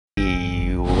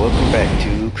back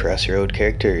to Crossy Road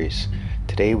characters.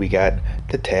 Today we got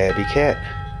the Tabby cat.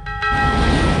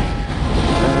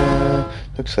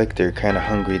 Looks like they're kind of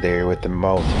hungry there with the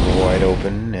mouth wide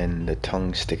open and the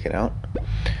tongue sticking out.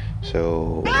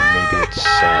 So maybe it's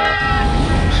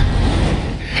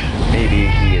maybe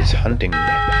he is hunting.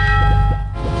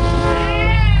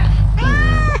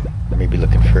 Maybe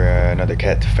looking for another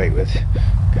cat to fight with.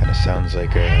 Kind of sounds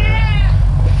like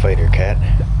a fighter cat.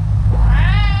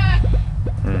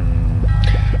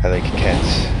 I like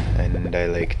cats, and I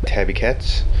like tabby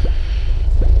cats.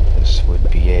 This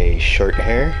would be a short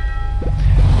hair.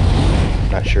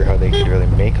 Not sure how they could really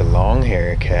make a long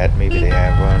hair cat. Maybe they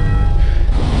have one.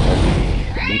 That'd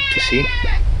be neat to see.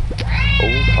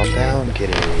 Oh, calm down,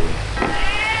 kitty.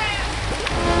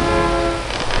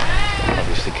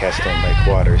 Obviously cats don't like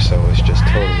water, so it's just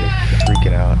totally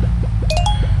freaking out.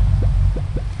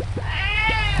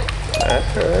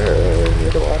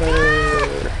 The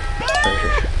water.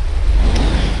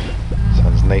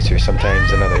 Sounds nicer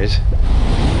sometimes than others.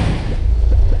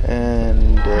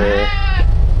 And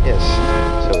yes,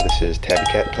 so this is Tabby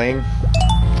Cat playing.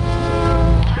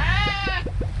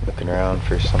 Looking around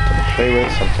for something to play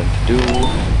with, something to do.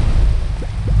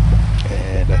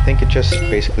 And I think it just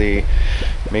basically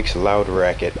makes a loud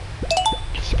racket,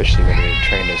 especially when you're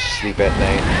trying to sleep at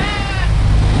night.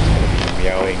 It's gonna be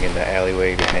meowing in the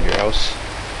alleyway behind your house.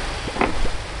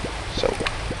 So,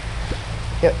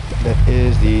 yep, that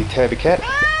is the Tabby Cat.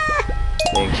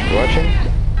 Thanks for watching,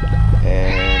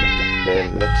 and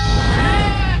let's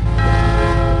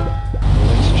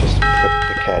just put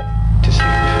the cat to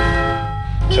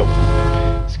sleep. So,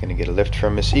 it's gonna get a lift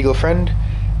from Miss Eagle Friend,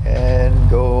 and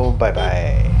go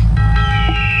bye-bye.